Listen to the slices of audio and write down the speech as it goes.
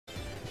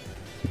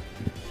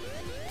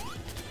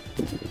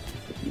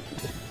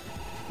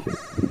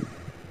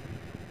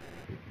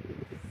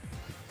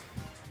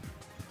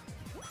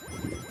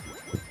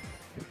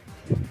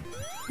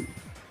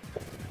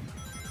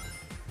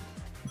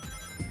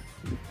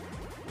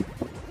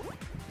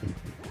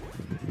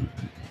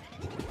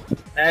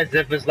As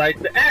if it's like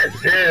the, as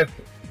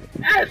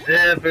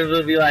if it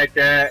would be like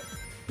that.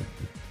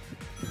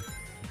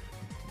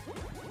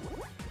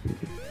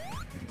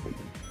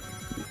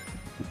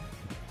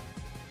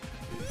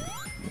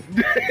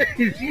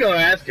 You gonna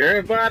ask her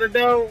about it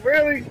though?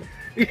 Really?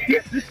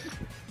 He's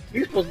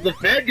supposed to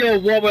defend your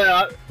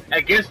woman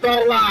against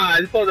all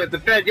lies. He's supposed to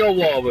defend your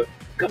woman.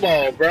 Come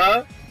on,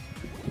 bruh.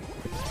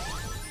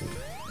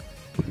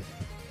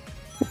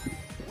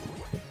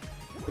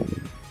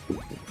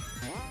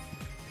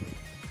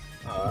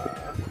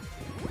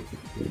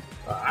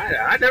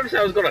 I never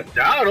said I was gonna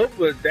doubt him,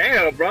 but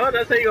damn, bro,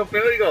 that's how you gonna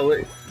feel. You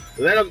gonna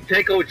let him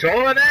take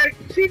control of that,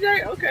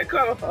 CJ? Okay,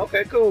 cool.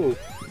 Okay, cool.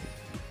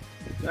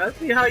 I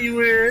see how you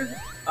is.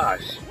 Ah,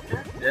 shit,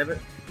 damn it,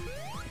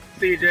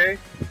 CJ.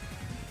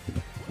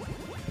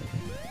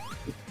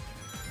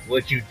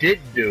 What you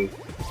didn't do.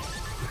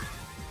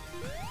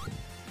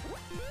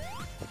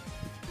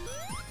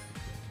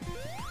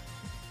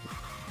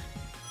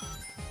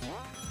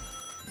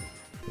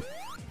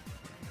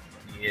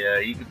 Yeah,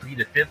 you could be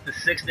the 5th, the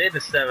 6th, and the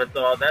 7th,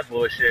 all that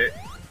bullshit.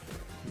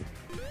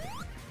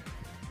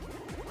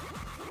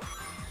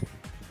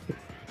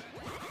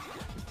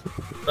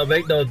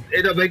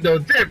 It don't make no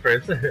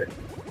difference.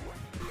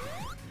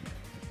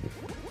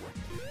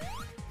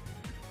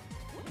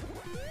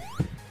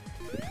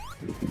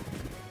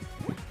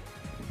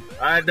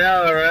 I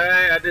know,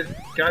 right? I just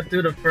got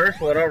through the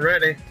first one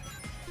already.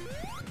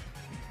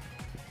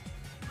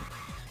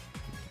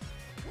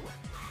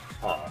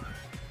 Oh.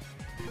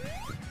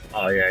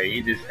 Oh yeah,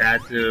 you just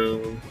had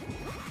to.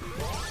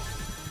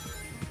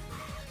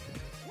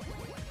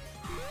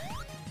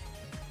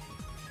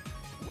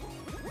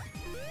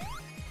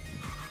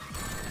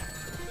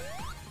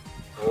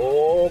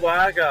 Oh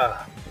my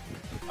god.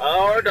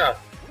 Oh no.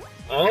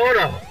 Oh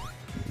no.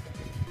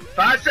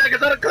 5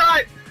 seconds on the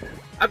clock.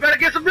 I better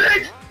get some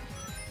rings.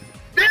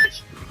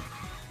 Bitch!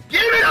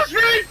 Give me those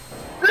rings!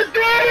 Let's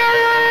go!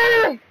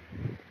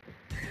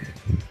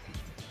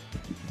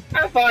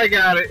 I finally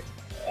got it.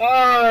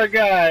 Oh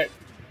god.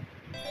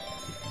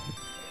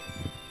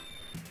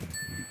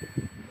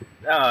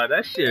 Oh,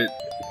 that shit.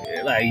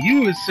 Like,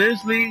 you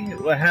essentially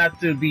would have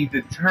to be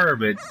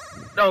determined.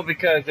 No,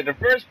 because in the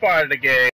first part of the game,